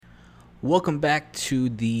Welcome back to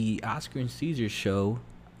the Oscar and Caesar show.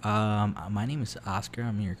 My name is Oscar.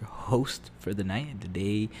 I'm your host for the night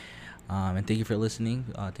today, and thank you for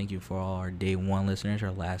listening. Thank you for all our day one listeners,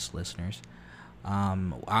 our last listeners.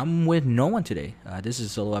 I'm with no one today. This is a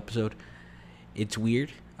solo episode. It's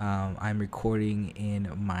weird. I'm recording in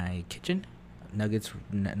my kitchen. Nuggets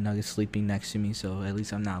sleeping next to me, so at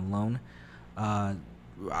least I'm not alone.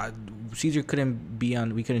 Caesar couldn't be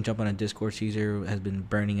on. We couldn't jump on a Discord. Caesar has been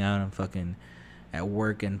burning out and fucking at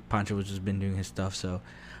work, and Pancho has just been doing his stuff. So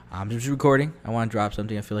I'm just recording. I want to drop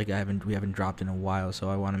something. I feel like we haven't dropped in a while, so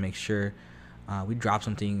I want to make sure we drop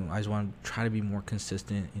something. I just want to try to be more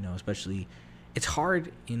consistent. Especially it's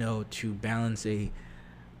hard, to balance a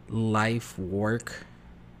life work,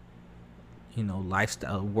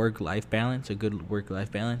 lifestyle work life balance, a good work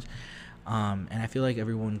life balance. And I feel like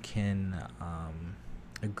everyone can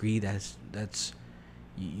agree that's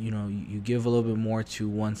you give a little bit more to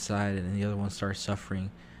one side and then the other one starts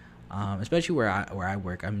suffering. Especially where I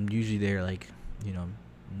work, I'm usually there like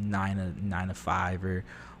 9 to 5 or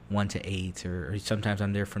 1 to 8, or sometimes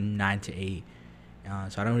I'm there from 9 to 8.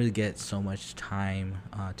 So I don't really get so much time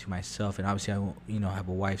to myself, and obviously I won't, have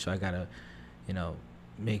a wife, so I gotta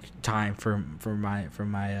make time for my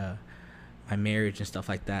my marriage and stuff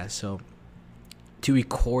like that. So to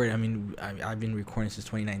record, I've been recording since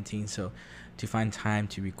 2019, so to find time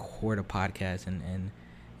to record a podcast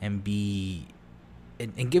and be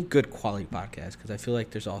and give good quality podcasts, because I feel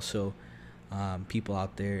like there's also people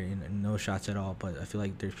out there, no shots at all, but I feel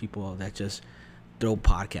like there's people that just throw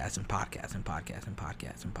podcasts and podcasts and podcasts and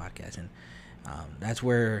podcasts and podcasts, and that's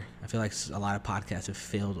where I feel like a lot of podcasts have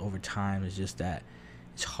failed over time. Is just that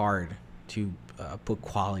it's hard to put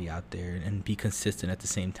quality out there and be consistent at the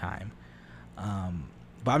same time.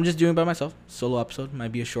 But I'm just doing it by myself. Solo episode.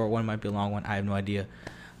 Might be a short one, might be a long one. I have no idea.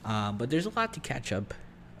 But there's a lot to catch up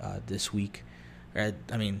this week. A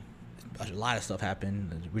lot of stuff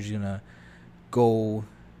happened. We're just gonna go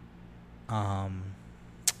on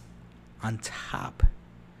top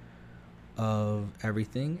of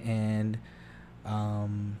everything, and a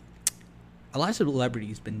lot of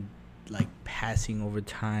celebrities been like passing over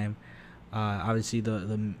time. Obviously,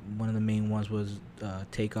 the one of the main ones was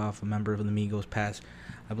Takeoff, a member of the Migos, passed.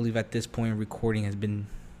 I believe at this point, recording has been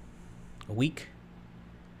a week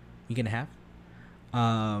and a half.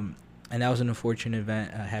 And that was an unfortunate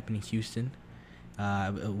event happened in Houston.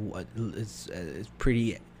 It's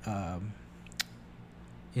pretty,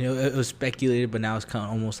 it was speculated, but now it's kind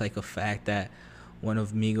of almost like a fact that one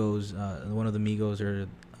of the Migos or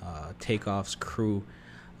Takeoff's crew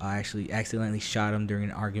actually accidentally shot him during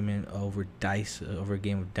an argument over a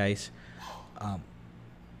game of dice.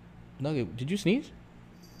 Nugget, did you sneeze?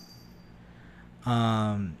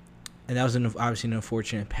 And that was obviously an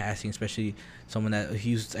unfortunate passing, especially someone that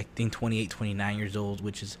he was, I think, 28, 29 years old,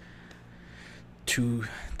 which is 2-3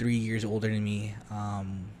 years older than me.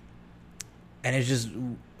 And it's just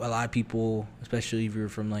a lot of people, especially if you're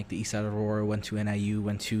from like the east side of Aurora, went to NIU,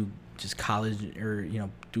 went to just college, or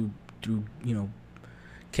do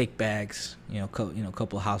kickbacks,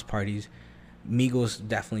 couple of house parties. Migos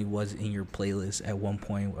definitely was in your playlist at one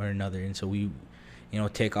point or another, and so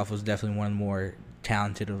Takeoff was definitely one of the more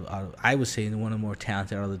talented I would say one of the more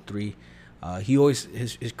talented out of the three. He always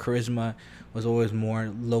his charisma was always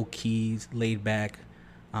more low key, laid back.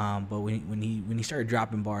 But when he started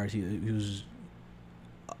dropping bars, he was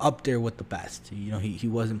up there with the best. He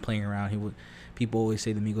wasn't playing around. People always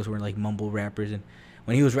say the Migos were like mumble rappers, and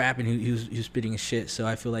when he was rapping, he was spitting his shit. So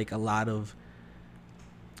I feel like a lot of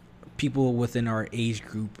people within our age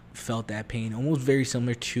group felt that pain, almost very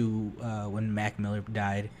similar to when Mac Miller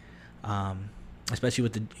died, especially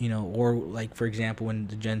with or like, for example, when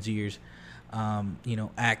the Gen Zers,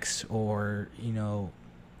 X or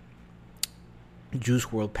Juice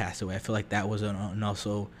WRLD passed away. I feel like that was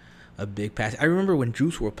also a big pass. I remember when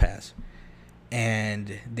Juice WRLD passed,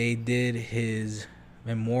 and they did his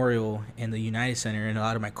memorial in the United Center, and a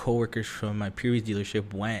lot of my coworkers from my previous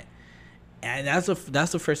dealership went. And that's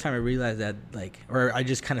the first time I realized that, or I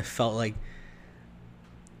just kind of felt like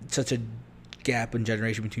such a gap in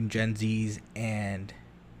generation between Gen Zs and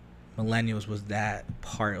millennials was that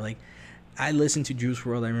part. Like, I listened to Juice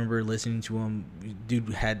WRLD. I remember listening to him. Dude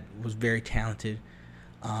was very talented.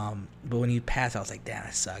 But when he passed, I was like, damn,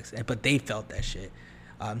 that sucks. But they felt that shit.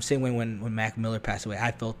 Same way when Mac Miller passed away,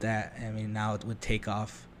 I felt that. I mean, now with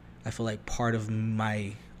Takeoff, I feel like part of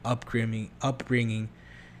my upbringing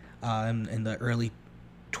in the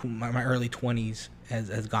my early 20s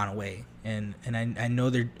has gone away, and I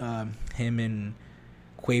know they're him and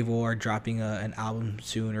Quavo are dropping an album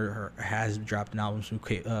soon, or has dropped an album soon.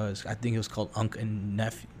 I think it was called Unc and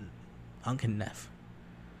nephew,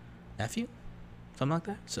 something like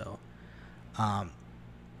that. So,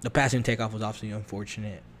 the passing of Takeoff was obviously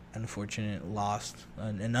unfortunate loss,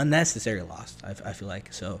 an unnecessary loss. I feel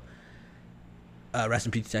like so. Rest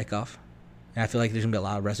in peace, Takeoff. And I feel like there's gonna be a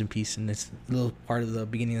lot of rest in peace in this little part of the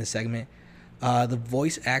beginning of the segment. The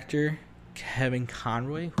voice actor Kevin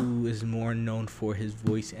Conroy, who is more known for his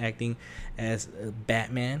voice acting as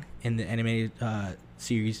Batman in the animated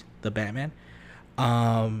series The Batman,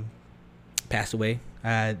 passed away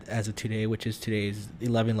as of today, which is today's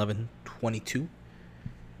 11/11/22.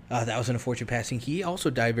 That was an unfortunate passing. He also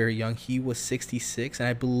died very young. He was 66, and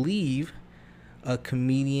I believe a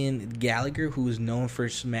comedian Gallagher, who is known for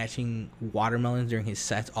smashing watermelons during his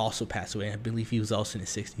sets, also passed away. I believe he was also in his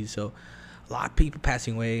 60s. So a lot of people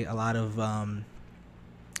passing away, a lot of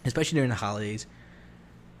especially during the holidays.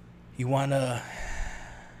 You want to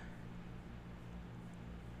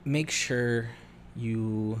make sure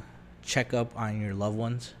you check up on your loved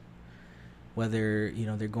ones, whether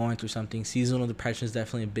they're going through something. Seasonal depression is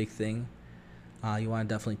definitely a big thing. You want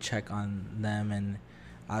to definitely check on them, and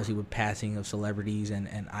obviously with passing of celebrities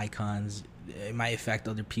and icons, it might affect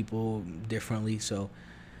other people differently. So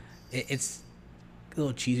it's a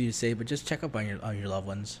little cheesy to say, but just check up on your loved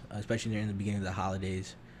ones, especially during the beginning of the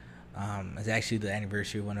holidays. It's actually the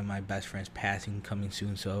anniversary of one of my best friends passing coming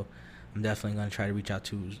soon, so I'm definitely going to try to reach out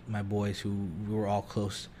to my boys who we were all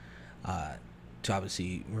close to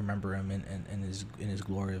obviously remember him in his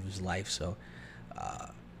glory of his life. So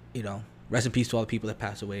rest in peace to all the people that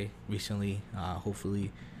passed away recently.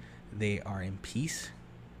 Hopefully they are in peace.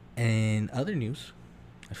 And other news,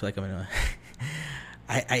 I feel like I'm gonna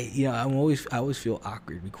I always feel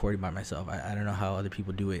awkward recording by myself. I don't know how other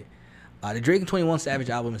people do it. The Drake and 21 Savage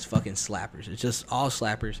album is fucking slappers. It's just all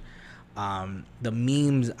slappers. The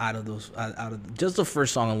memes out of just the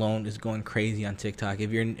first song alone is going crazy on TikTok.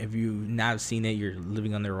 If you've not seen it, you're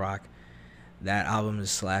living on the rock. That album is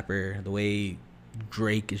slapper. The way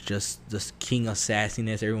Drake is just this king of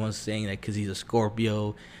sassiness. Everyone's saying that because he's a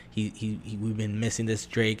Scorpio. We've been missing this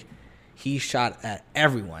Drake. He shot at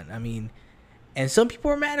everyone. I mean, and some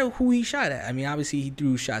people are mad at who he shot at. I mean, obviously he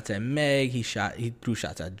threw shots at Meg. He threw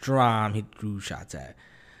shots at Drum. He threw shots at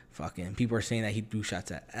fucking. People are saying that he threw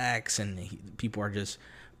shots at X, and people are just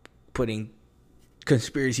putting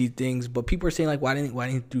conspiracy things. But people are saying like, why didn't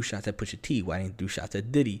he throw shots at Pusha T? Why didn't he throw shots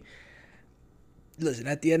at Diddy? Listen,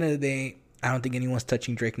 at the end of the day, I don't think anyone's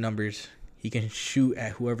touching Drake numbers. He can shoot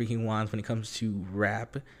at whoever he wants when it comes to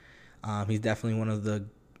rap. He's definitely one of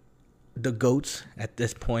the GOATs at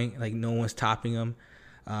this point. Like, no one's topping him.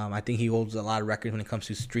 I think he holds a lot of records when it comes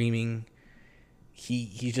to streaming.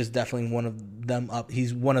 He's just definitely one of them up.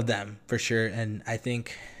 He's one of them for sure. And I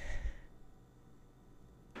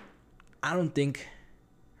don't think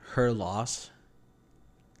her loss.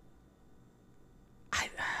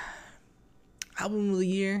 Album of the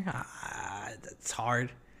year. That's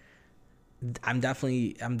hard. I'm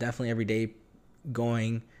definitely every day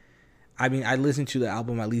going. I mean, I listened to the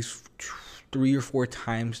album at least 3 or 4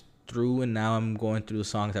 times through, and now I'm going through the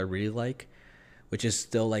songs I really like, which is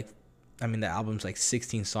still like, I mean, the album's like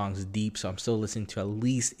 16 songs deep, so I'm still listening to at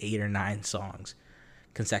least 8 or 9 songs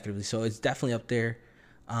consecutively. So it's definitely up there.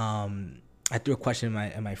 I threw a question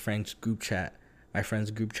in my friend's group chat,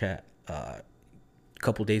 a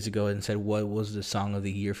couple days ago, and said what was the song of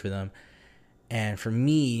the year for them. And for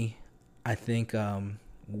me, I think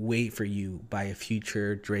Wait For You by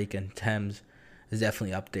Future, Drake, and Thames is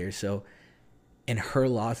definitely up there. So, and her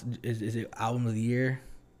loss, is it album of the year?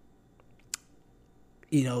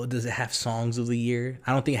 Does it have songs of the year?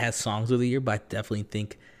 I don't think it has songs of the year, but I definitely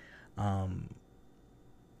think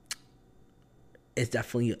it's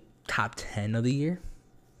definitely top 10 of the year,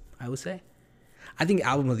 I would say. I think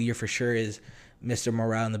album of the year for sure is Mr.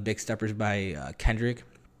 Morale and the Big Steppers by Kendrick.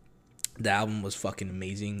 The album was fucking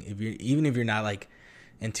amazing. Even if you're not like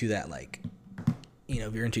into that, like,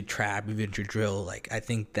 if you're into trap, if you're into drill, like, I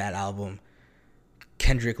think that album,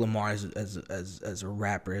 Kendrick Lamar as a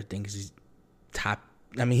rapper, I think he's top.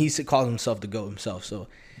 I mean, he calls himself the GOAT himself, so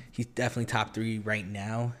he's definitely top 3 right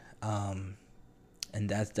now. And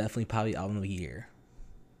that's definitely probably album of the year.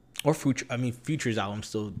 Or Future. I mean, Future's album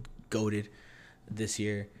still goated this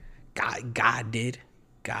year. God did.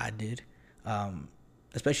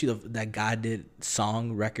 Especially that God Did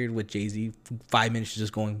song record with Jay-Z, 5 minutes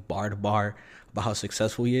just going bar to bar about how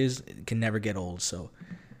successful he is. It can never get old. So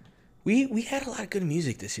we had a lot of good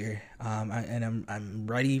music this year, I'm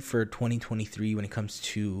ready for 2023 when it comes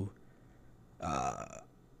to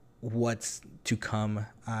what's to come.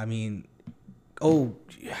 I mean,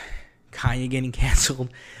 Kanye getting canceled.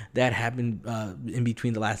 That happened in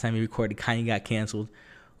between the last time he recorded. Kanye got canceled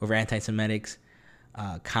over anti-Semitic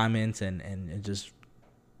comments and just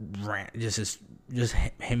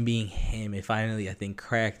him being him. It finally, I think,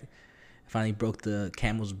 cracked. It finally broke the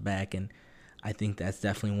camel's back, and I think that's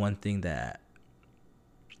definitely one thing that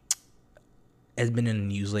has been in the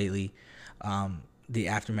news lately. The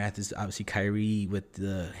aftermath is obviously Kyrie with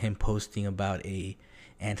him posting about a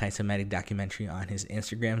anti-Semitic documentary on his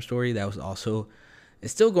Instagram story. That was also,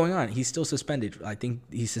 it's still going on. He's still suspended. I think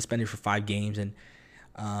he's suspended for 5 games, and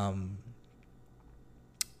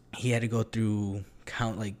he had to go through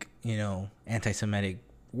anti-Semitic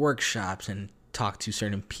workshops and talk to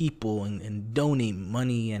certain people and donate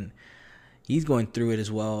money, and he's going through it as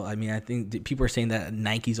well. I mean, I think people are saying that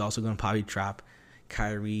Nike's also going to probably drop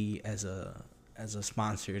Kyrie as a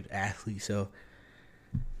sponsored athlete. So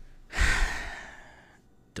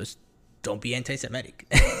just don't be anti-Semitic.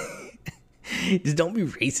 Just don't be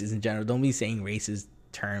racist in general. Don't be saying racist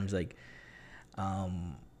terms like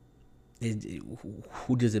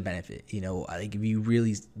who does it benefit? Like if you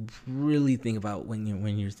really think about when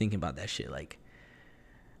you're thinking about that shit, like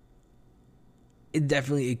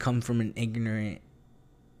it comes from an ignorant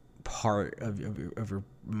part of your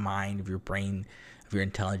mind, of your brain, of your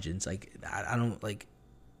intelligence. Like I don't, like,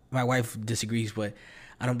 my wife disagrees, but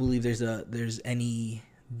I don't believe there's any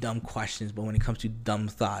dumb questions. But when it comes to dumb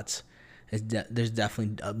thoughts, there's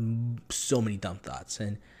definitely so many dumb thoughts.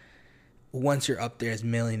 And once you're up there as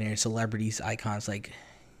millionaires, celebrities, icons, like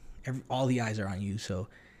all the eyes are on you. So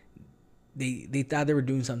they thought they were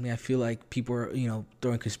doing something. I feel like people are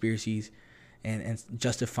throwing conspiracies and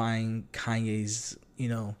justifying Kanye's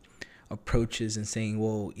approaches and saying,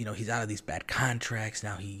 well, he's out of these bad contracts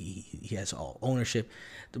now. He has all ownership.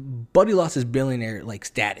 Buddy lost his billionaire like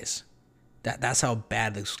status. That's how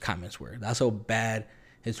bad those comments were. That's how bad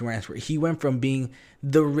his rants were. He went from being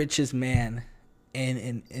the richest man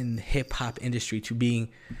in hip hop industry to being,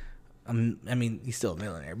 I mean, he's still a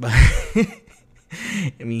millionaire, but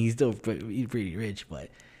I mean, he's pretty rich, but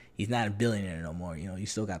he's not a billionaire no more. You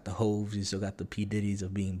still got the Hoves, you still got the P Diddy's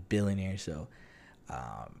of being billionaires. So,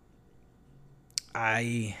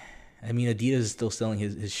 I mean, Adidas is still selling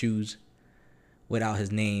his shoes without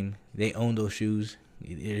his name. They own those shoes,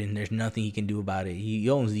 and there's nothing he can do about it. He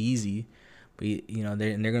owns Yeezy, but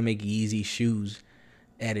they're gonna make Yeezy shoes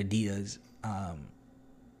at Adidas.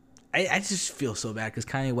 I just feel so bad because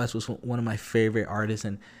Kanye West was one of my favorite artists,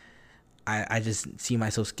 and I just see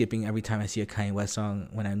myself skipping every time I see a Kanye West song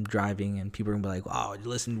when I'm driving, and people are gonna be like, "Oh,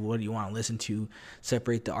 listen, what do you want to listen to?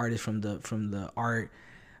 Separate the artist from the art."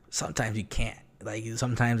 Sometimes you can't. Like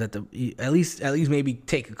sometimes at least maybe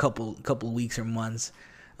take a couple weeks or months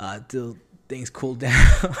till things cool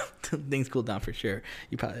down. Till things cool down for sure.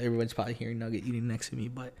 Everyone's probably hearing Nugget eating next to me,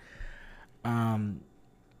 but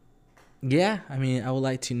yeah. I mean, I would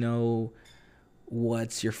like to know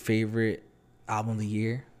what's your favorite album of the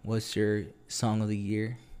year. What's your song of the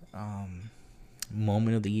year?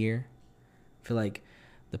 Moment of the year. I feel like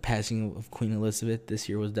the passing of Queen Elizabeth this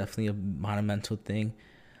year was definitely a monumental thing.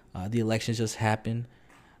 The elections just happened.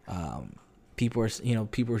 People are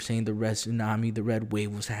saying the red tsunami, the red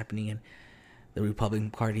wave was happening, and the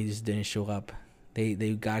Republican Party just didn't show up. They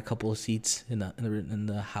got a couple of seats in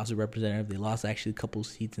the House of Representatives. They lost actually a couple of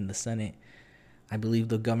seats in the Senate. I believe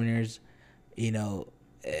the governors,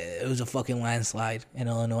 it was a fucking landslide in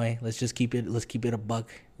Illinois. Let's keep it a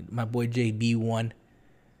buck. My boy JB won.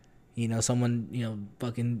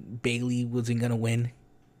 Fucking Bailey wasn't gonna win.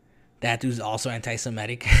 That dude's also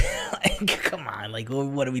anti-Semitic. Like, come on. Like,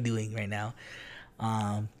 what are we doing right now?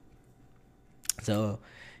 So,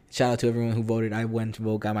 shout out to everyone who voted. I went to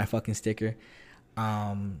vote, got my fucking sticker.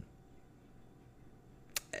 The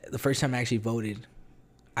first time I actually voted,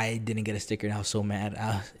 I didn't get a sticker, and I was so mad.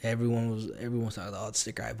 Everyone was talking about the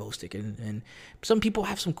sticker, I vote sticker, and some people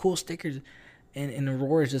have some cool stickers. And in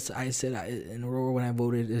Aurora, in Aurora when I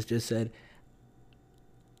voted, it just said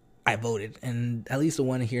I voted, and at least the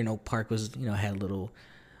one here in Oak Park was, had a little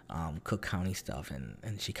Cook County stuff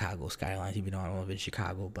and Chicago skylines, even though I don't live in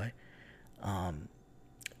Chicago. But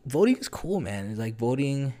voting is cool, man. It's like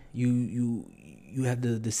voting. You have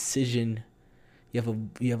the decision. You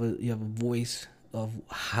have a voice of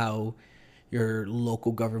how your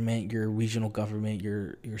local government, your regional government,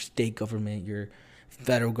 your state government, your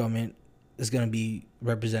federal government is gonna be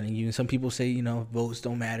representing you. And some people say, votes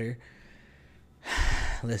don't matter.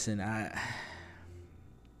 Listen,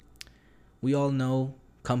 we all know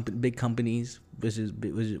big companies, whether it's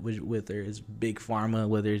big pharma,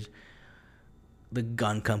 whether it's the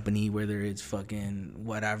gun company, whether it's fucking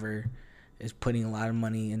whatever, is putting a lot of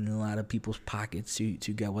money in a lot of people's pockets to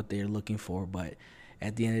get what they're looking for. But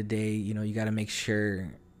at the end of the day, you got to make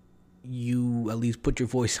sure you at least put your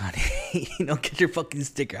voice on it. Get your fucking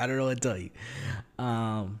sticker. I don't know what to tell you.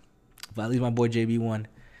 But at least my boy JB won,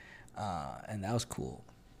 and that was cool.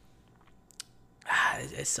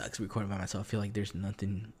 It sucks recording by myself. I feel like there's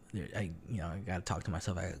nothing there. I gotta talk to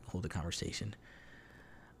myself. I gotta hold a conversation.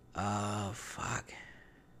 Fuck.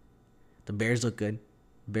 The Bears look good.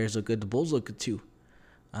 The Bulls look good too.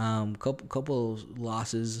 Couple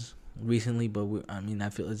losses recently, but I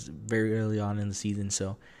feel it's very early on in the season,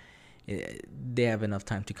 so they have enough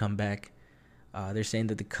time to come back. They're saying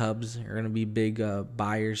that the Cubs are gonna be big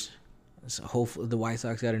buyers. So hopefully the White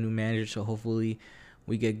Sox got a new manager, so hopefully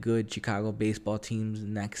we get good Chicago baseball teams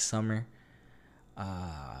next summer.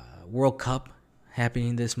 World Cup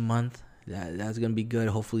happening this month. That's gonna be good.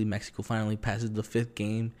 Hopefully Mexico finally passes the 5th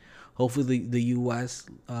game. Hopefully the U.S.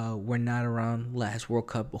 We're not around last World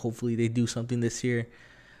Cup. Hopefully they do something this year.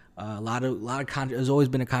 There's always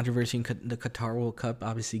been a controversy in the Qatar World Cup,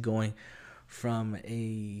 obviously going from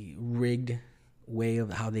a rigged way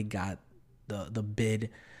of how they got the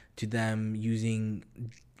bid to them using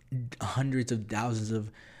hundreds of thousands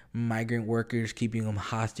of migrant workers, keeping them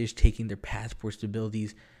hostage, taking their passports to build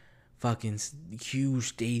these fucking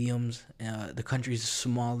huge stadiums. The country is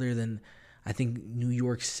smaller than, I think, New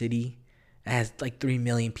York City. It has like 3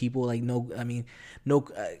 million people.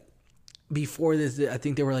 Before this, I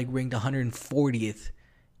think they were like ranked 140th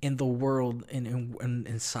in the world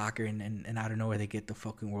in soccer, and I don't know where they get the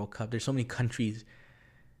fucking World Cup. There's so many countries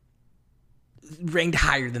ranked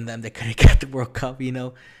higher than them that could have got the World Cup.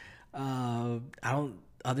 Other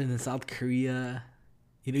than South Korea,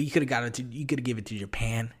 you could have got it to. You could have given it to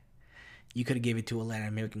Japan. You could have given it to a Latin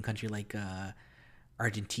American country like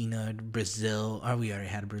Argentina, Brazil. Oh, we already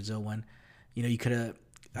had a Brazil one. You could have.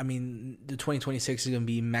 The 2026 is gonna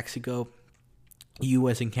be Mexico,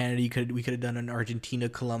 U.S. and Canada. We could have done an Argentina,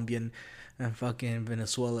 Colombian, and fucking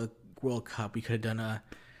Venezuela World Cup. We could have done a.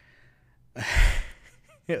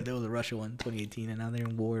 There was a Russia one, 2018, and now they're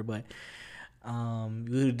in war. But we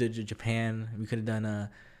could have done Japan. We could have done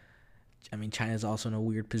China's also in a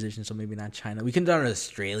weird position, so maybe not China. We could have done an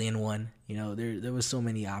Australian one. There was so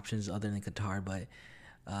many options other than Qatar, but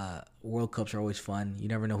World Cups are always fun. You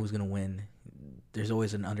never know who's gonna win. There's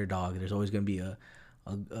always an underdog. There's always gonna be a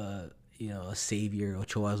savior.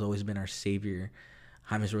 Ochoa has always been our savior.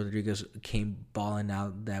 James Rodriguez came balling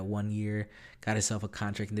out that one year, got himself a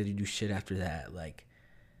contract, and didn't do shit after that. Like,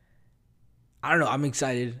 I don't know. I'm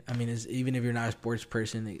excited. Even if you're not a sports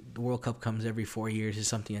person, the World Cup comes every 4 years. It's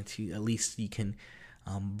something that at least you can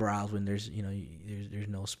browse when there's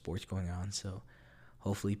no sports going on. So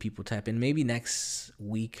hopefully people tap in. Maybe next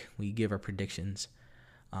week we give our predictions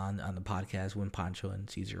on the podcast when Pancho and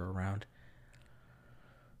Caesar are around.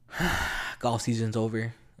 Golf season's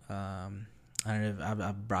over. I don't know if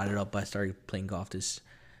I brought it up, but I started playing golf this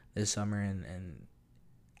summer, and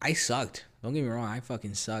I sucked. Don't get me wrong, I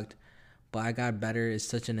fucking sucked. But I got better. It's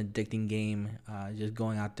such an addicting game. Just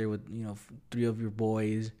going out there with 3 of your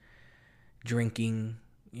boys, drinking,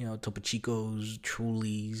 Topo Chicos,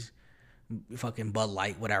 Trulies, fucking Bud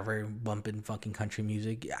Light, whatever, bumping fucking country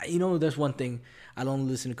music. That's one thing. I don't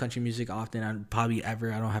listen to country music often. I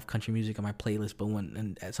don't have country music on my playlist. But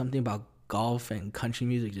when something about golf and country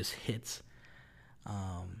music just hits,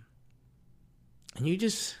 and you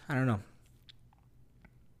just, I don't know.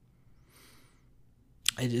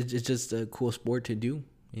 It's just a cool sport to do,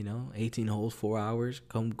 18 holes, 4 hours,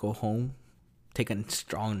 go home, take a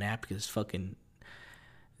strong nap because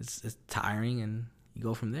it's tiring, and you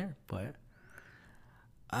go from there. But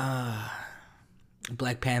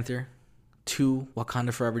Black Panther 2,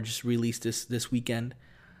 Wakanda Forever just released this weekend.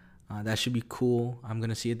 That should be cool. I'm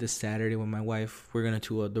going to see it this Saturday with my wife. We're going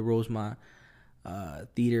to the Rosemont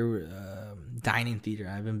theater, dining theater.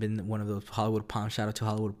 I haven't been one of those. Hollywood Palms. Shout out to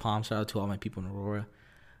Hollywood Palms. Shout out to all my people in Aurora.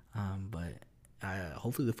 But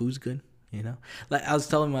hopefully the food's good. Like I was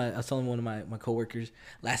telling one of my coworkers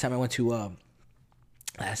last time I went to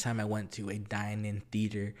a dine-in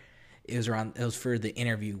theater. It was for The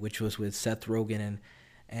Interview, which was with Seth Rogen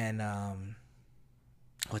and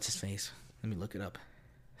what's his face? Let me look it up.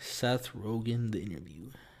 Seth Rogen, The Interview.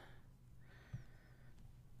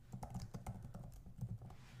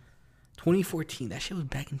 2014. That shit was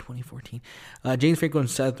back in 2014. James Franco and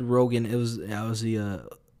Seth Rogen. That was the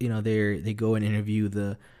they go and interview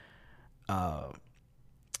the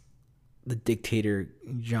dictator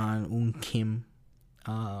Jong Un Kim.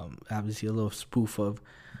 Obviously a little spoof of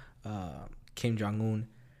Kim Jong Un.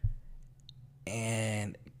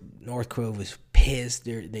 And North Korea was pissed.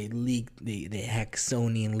 They hacked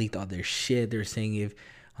Sony and leaked all their shit. They're saying if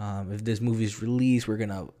this movie's released, we're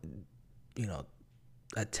gonna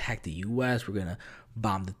attack the U.S. We're gonna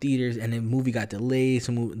bombed the theaters, and the movie got delayed.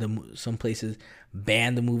 Some places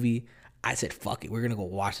banned the movie. I said, fuck it, we're gonna go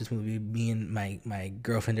watch this movie. Me and my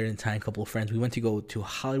girlfriend at the time, a couple of friends, we went to go to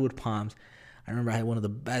Hollywood Palms. I remember I had one of the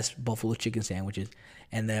best buffalo chicken sandwiches,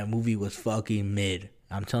 and that movie was fucking mid.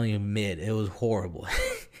 I'm telling you, mid. It was horrible.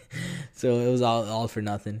 So it was all for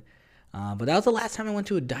nothing. But that was the last time I went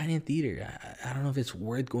to a dining theater. I don't know if it's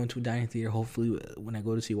worth going to a dining theater. Hopefully, when I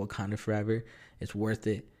go to see Wakanda Forever, it's worth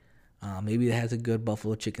it. Maybe it has a good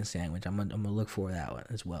buffalo chicken sandwich. I'm gonna look for that one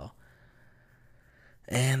as well.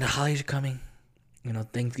 And the holidays are coming.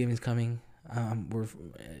 Thanksgiving's coming.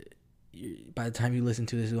 By the time you listen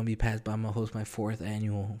to this, it's gonna be past. But I'm gonna host my 4th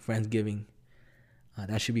annual Friendsgiving.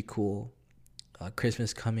 That should be cool.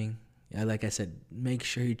 Christmas coming. Like I said, make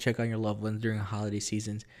sure you check on your loved ones during holiday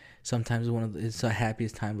seasons. Sometimes it's the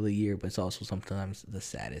happiest time of the year, but it's also sometimes the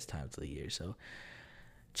saddest times of the year. So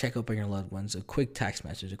check up on your loved ones. A quick text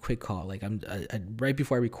message, a quick call. Like right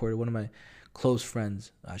before I recorded, one of my close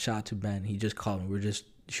friends, shout out to Ben. He just called me. We were just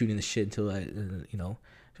shooting the shit until so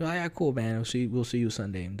yeah, cool, man. We'll see you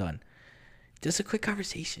Sunday. I'm done. Just a quick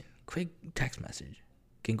conversation, quick text message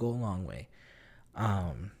can go a long way.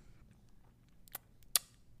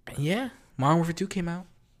 Yeah, Modern Warfare 2 came out.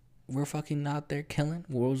 We're fucking out there killing.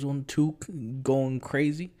 Warzone 2 going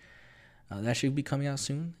crazy. That should be coming out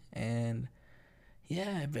soon. And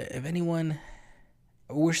yeah, if anyone,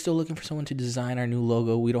 we're still looking for someone to design our new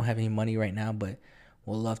logo. We don't have any money right now, but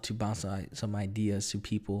we'll love to bounce some ideas to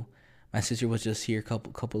people. My sister was just here a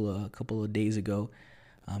couple of days ago.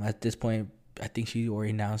 At this point, I think she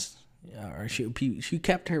already announced, or she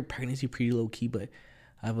kept her pregnancy pretty low key. But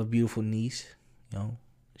I have a beautiful niece.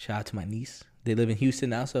 Shout out to my niece. They live in Houston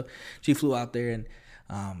now, so she flew out there, and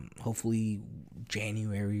hopefully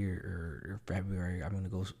January or February, I'm gonna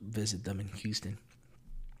go visit them in Houston.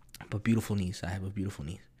 But beautiful niece. I have a beautiful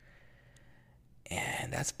niece.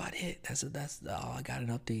 And that's about it. That's all I got an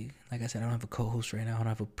update. Like I said, I don't have a co-host right now. I don't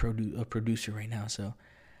have a producer right now, so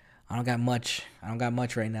I don't got much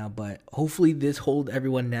right now. But hopefully this holds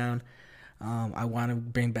everyone down. I want to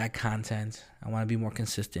bring back content. I want to be more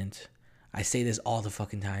consistent. I say this all the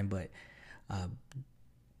fucking time, but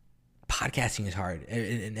podcasting is hard.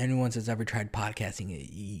 And anyone that's ever tried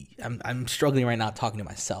podcasting, I'm struggling right now talking to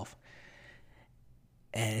myself.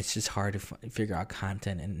 And it's just hard to figure out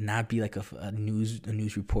content and not be like a news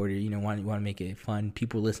reporter. Want to make it fun.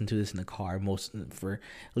 People listen to this in the car for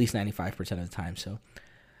at least 95% of the time. So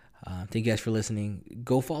thank you guys for listening.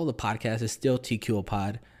 Go follow the podcast. It's still TQO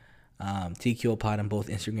Pod. TQO Pod on both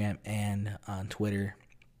Instagram and on Twitter.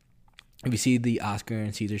 If you see the Oscar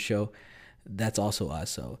and Caesar show, that's also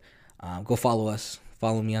us. So go follow us.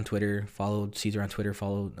 Follow me on Twitter. Follow Caesar on Twitter.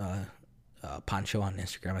 Follow Pancho on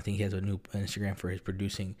Instagram. I think he has a new Instagram for his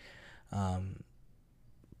producing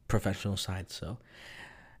professional side. So,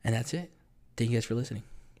 and that's it. Thank you guys for listening.